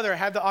brother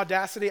had the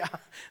audacity.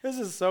 This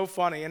is so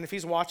funny, and if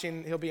he's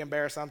watching, he'll be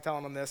embarrassed. I'm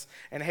telling him this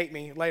and hate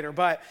me later,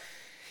 but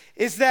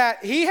is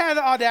that he had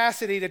the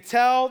audacity to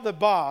tell the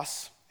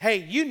boss, hey,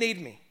 you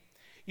need me.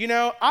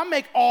 I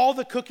make all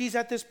the cookies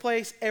at this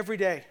place every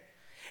day.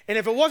 And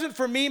if it wasn't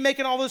for me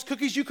making all those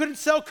cookies, you couldn't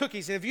sell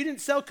cookies. And if you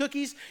didn't sell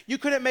cookies, you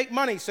couldn't make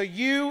money. So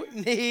you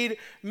need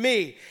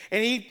me.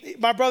 And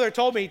my brother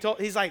told me,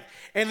 he's like,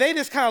 and they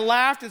just kind of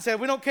laughed and said,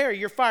 we don't care,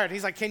 you're fired.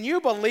 He's like, can you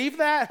believe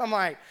that? I'm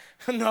like,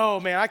 no,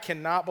 man, I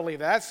cannot believe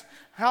that.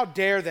 How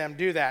dare them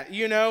do that?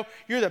 You're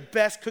the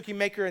best cookie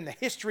maker in the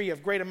history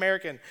of Great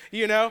American,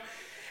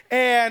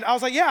 And I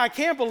was like, yeah, I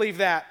can't believe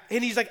that.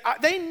 And he's like,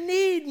 they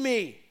need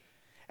me.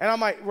 And I'm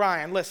like,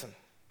 Ryan, listen,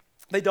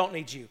 they don't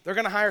need you. They're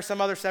going to hire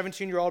some other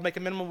 17-year-old, make a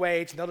minimum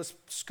wage, and they'll just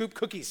scoop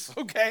cookies,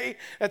 okay?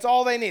 That's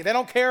all they need. They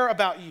don't care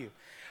about you.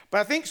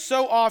 But I think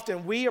so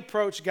often we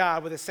approach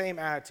God with the same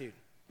attitude.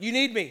 You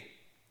need me.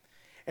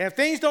 And if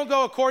things don't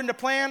go according to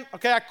plan,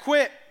 okay, I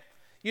quit.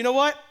 You know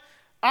what?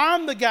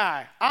 I'm the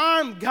guy.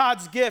 I'm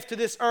God's gift to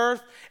this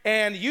earth,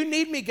 and you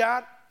need me,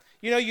 God.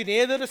 You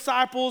need the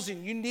disciples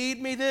and you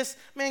need me this.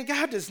 Man,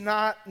 God does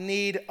not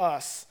need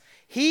us.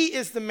 He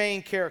is the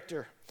main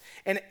character.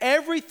 And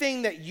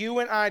everything that you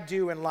and I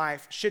do in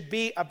life should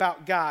be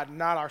about God,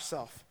 not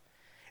ourselves.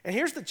 And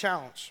here's the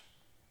challenge.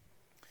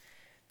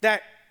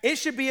 That it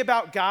should be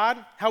about God,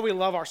 how we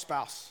love our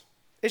spouse.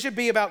 It should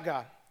be about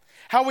God.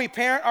 How we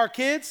parent our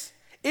kids,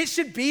 it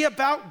should be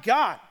about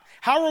God.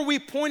 How are we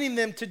pointing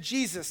them to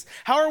Jesus?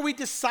 How are we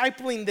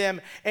discipling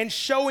them and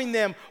showing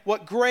them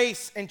what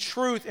grace and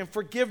truth and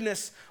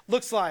forgiveness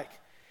looks like?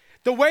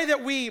 The way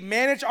that we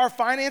manage our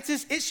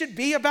finances, it should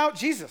be about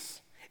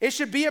Jesus. It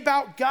should be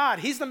about God.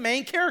 He's the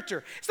main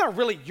character. It's not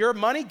really your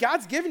money.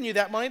 God's given you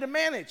that money to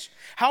manage.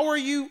 How are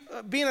you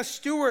being a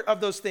steward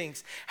of those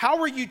things? How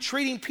are you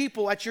treating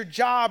people at your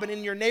job and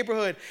in your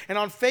neighborhood and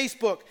on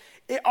Facebook?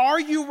 Are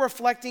you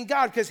reflecting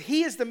God? Because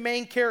he is the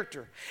main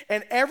character.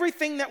 And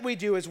everything that we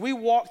do as we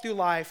walk through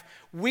life,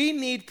 we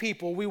need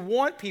people. We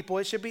want people.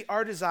 It should be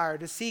our desire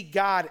to see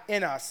God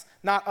in us,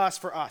 not us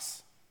for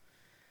us.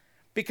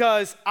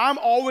 Because I'm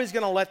always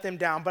going to let them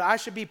down, but I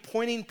should be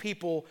pointing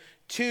people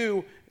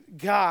to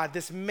God,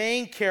 this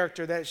main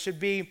character that it should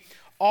be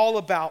all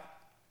about.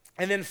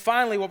 And then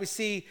finally, what we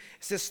see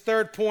is this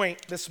third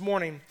point this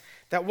morning,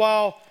 that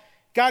while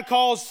God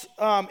calls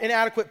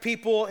inadequate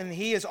people, and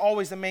he is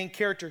always the main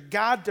character,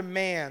 God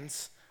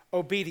demands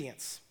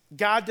obedience.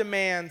 God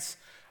demands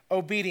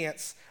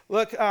obedience.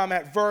 Look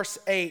at verse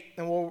 8,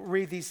 and we'll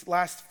read these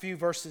last few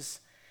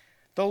verses.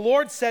 The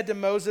Lord said to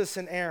Moses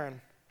and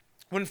Aaron,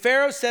 when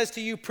Pharaoh says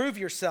to you, prove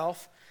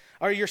yourselves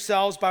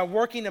by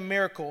working a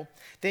miracle,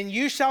 then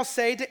you shall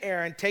say to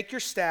Aaron, take your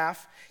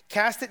staff,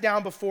 cast it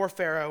down before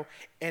Pharaoh,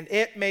 and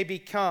it may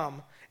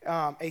become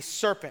a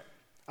serpent.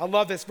 I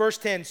love this. Verse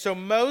 10, so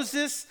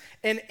Moses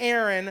and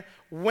Aaron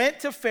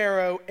went to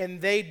Pharaoh, and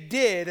they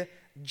did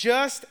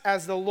just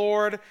as the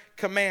Lord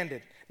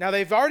commanded. Now,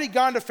 they've already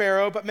gone to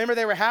Pharaoh, but remember,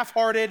 they were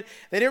half-hearted.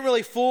 They didn't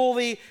really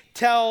fully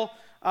tell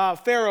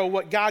Pharaoh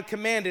what God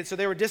commanded, so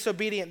they were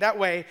disobedient that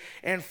way.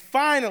 And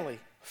finally,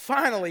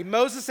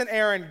 Moses and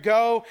Aaron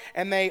go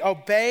and they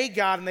obey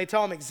God, and they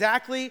tell him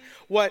exactly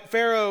what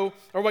Pharaoh,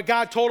 or what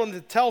God told them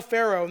to tell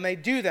Pharaoh, and they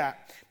do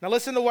that. Now,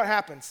 listen to what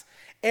happens.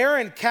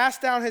 Aaron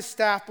cast down his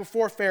staff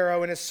before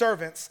Pharaoh and his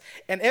servants,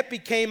 and it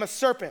became a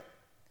serpent.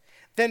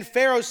 Then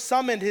Pharaoh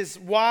summoned his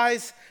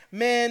wise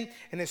men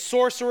and his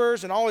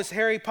sorcerers and all his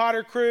Harry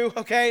Potter crew,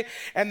 okay?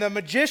 And the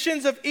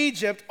magicians of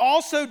Egypt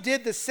also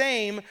did the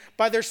same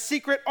by their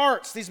secret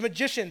arts, these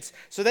magicians.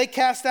 So they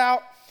cast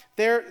out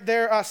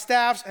their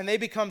staffs, and they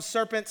become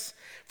serpents.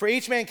 For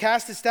each man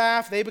cast his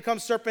staff, they become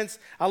serpents.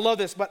 I love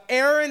this. But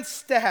Aaron's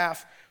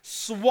staff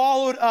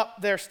swallowed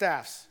up their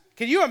staffs.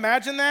 Can you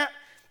imagine that?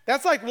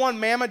 That's like one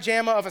mamma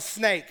jamma of a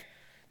snake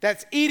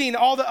that's eating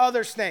all the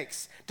other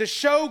snakes to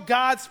show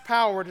God's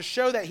power, to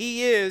show that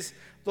he is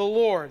the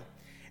Lord.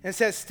 And it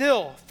says,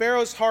 still,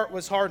 Pharaoh's heart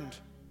was hardened,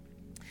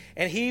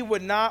 and he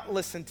would not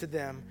listen to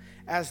them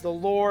as the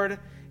Lord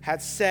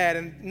had said.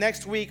 And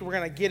next week, we're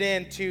going to get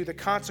into the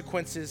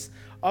consequences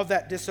of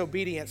that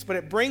disobedience. But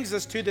it brings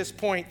us to this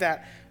point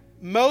that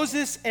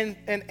Moses and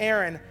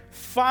Aaron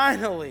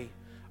finally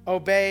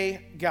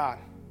obey God.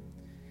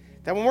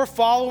 That when we're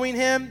following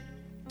him,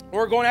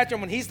 we're going after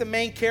him, when he's the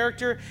main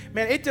character,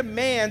 man, it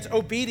demands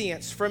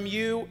obedience from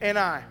you and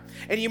I.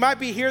 And you might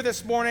be here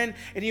this morning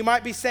and you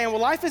might be saying,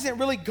 well, life isn't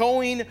really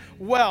going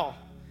well.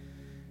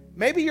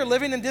 Maybe you're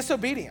living in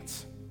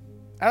disobedience.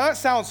 I know that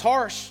sounds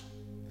harsh.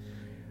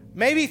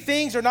 Maybe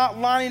things are not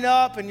lining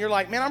up and you're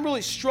like, man, I'm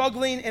really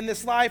struggling in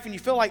this life, and you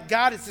feel like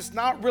God is just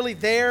not really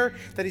there,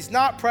 that he's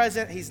not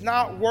present, he's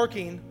not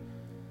working.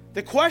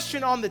 The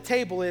question on the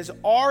table is,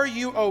 are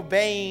you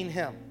obeying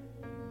him?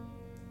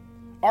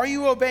 Are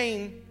you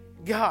obeying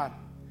God?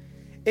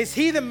 Is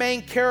he the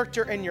main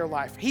character in your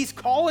life? He's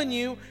calling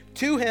you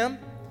to him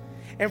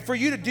and for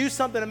you to do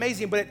something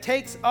amazing, but it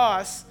takes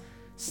us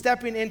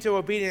stepping into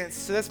obedience.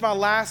 So that's my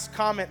last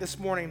comment this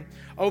morning.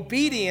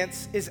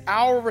 Obedience is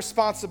our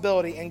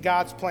responsibility in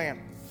God's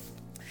plan.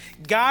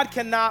 God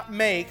cannot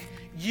make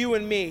you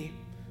and me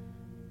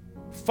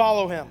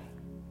follow him.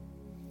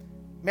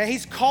 Man,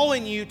 he's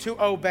calling you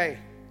to obey.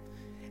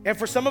 And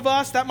for some of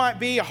us, that might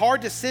be a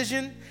hard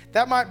decision.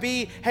 That might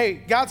be, hey,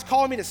 God's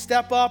calling me to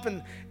step up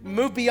and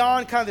move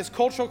beyond kind of this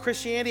cultural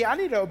Christianity. I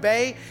need to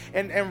obey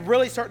and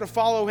really start to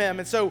follow him.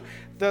 And so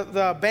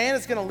the band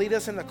is going to lead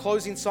us in the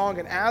closing song.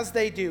 And as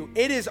they do,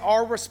 it is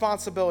our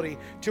responsibility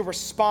to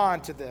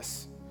respond to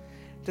this.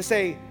 To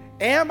say,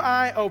 am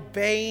I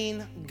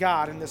obeying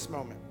God in this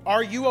moment?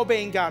 Are you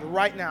obeying God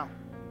right now?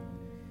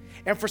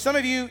 And for some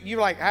of you, you're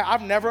like,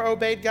 I've never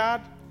obeyed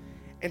God.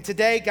 And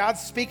today,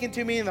 God's speaking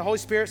to me and the Holy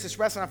Spirit's just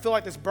resting. I feel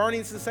like this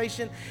burning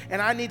sensation,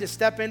 and I need to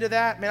step into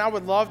that. Man, I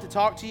would love to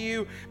talk to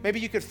you. Maybe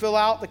you could fill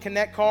out the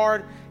Connect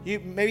card.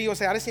 Maybe you'll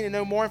say, I just need to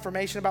know more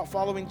information about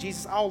following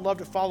Jesus. I would love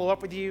to follow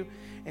up with you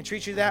and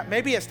treat you that.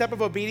 Maybe a step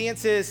of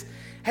obedience is,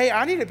 hey,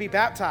 I need to be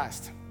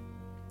baptized.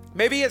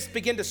 Maybe it's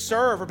begin to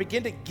serve or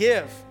begin to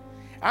give.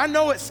 I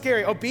know it's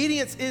scary.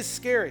 Obedience is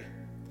scary.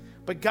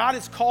 But God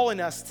is calling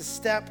us to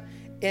step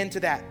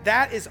into that.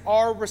 That is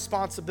our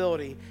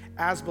responsibility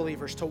as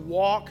believers, to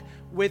walk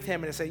with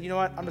him and to say, you know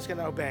what, I'm just going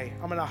to obey.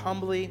 I'm going to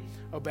humbly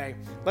obey.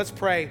 Let's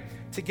pray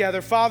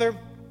together. Father,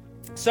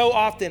 so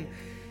often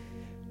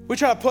we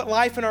try to put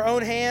life in our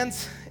own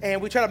hands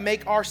and we try to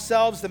make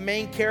ourselves the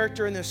main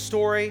character in this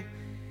story,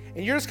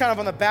 and you're just kind of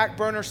on the back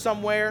burner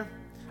somewhere.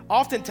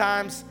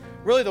 Oftentimes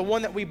really the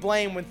one that we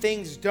blame when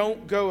things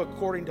don't go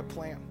according to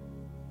plan.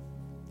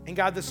 And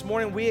God, this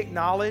morning we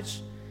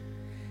acknowledge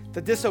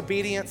the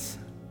disobedience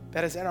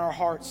that is in our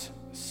hearts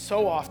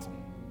so often,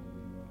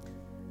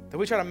 that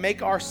we try to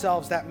make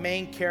ourselves that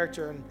main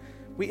character and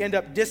we end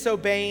up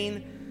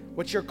disobeying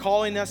what you're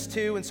calling us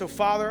to. And so,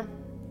 Father,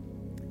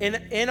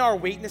 in our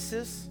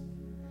weaknesses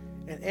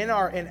and in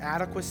our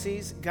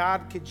inadequacies,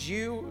 God, could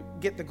you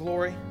get the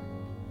glory?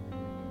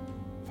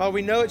 Father,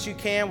 we know that you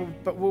can,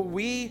 but will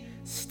we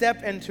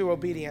step into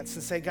obedience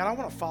and say, God, I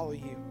want to follow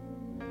you.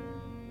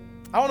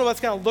 I don't know what it's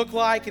going to look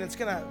like, and it's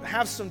going to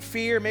have some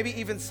fear, maybe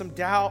even some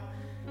doubt,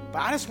 but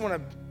I just want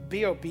to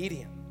be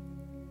obedient,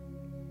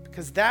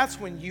 because that's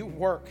when you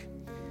work.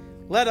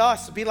 Let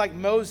us be like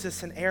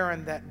Moses and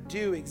Aaron that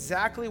do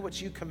exactly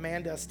what you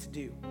command us to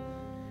do.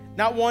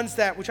 Not ones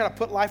that we try to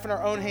put life in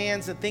our own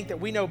hands and think that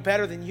we know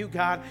better than you,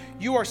 God.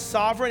 You are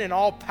sovereign and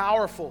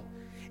all-powerful,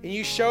 and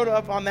you showed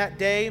up on that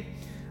day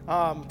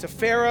to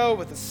Pharaoh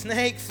with the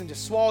snakes and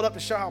just swallowed up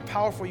to show how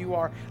powerful you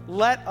are.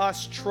 Let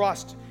us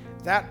trust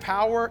that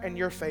power and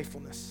your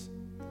faithfulness.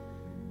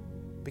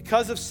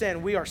 Because of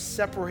sin, we are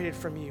separated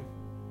from you.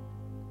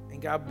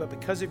 And God, but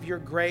because of your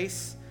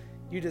grace,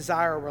 you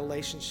desire a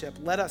relationship.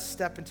 Let us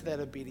step into that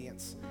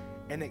obedience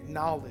and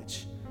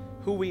acknowledge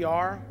who we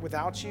are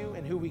without you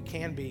and who we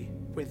can be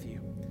with you.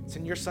 It's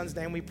in your son's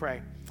name we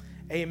pray.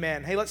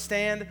 Amen. Hey, let's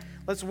stand.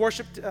 Let's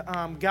worship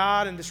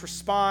God and just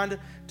respond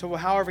to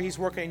however he's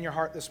working in your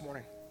heart this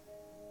morning.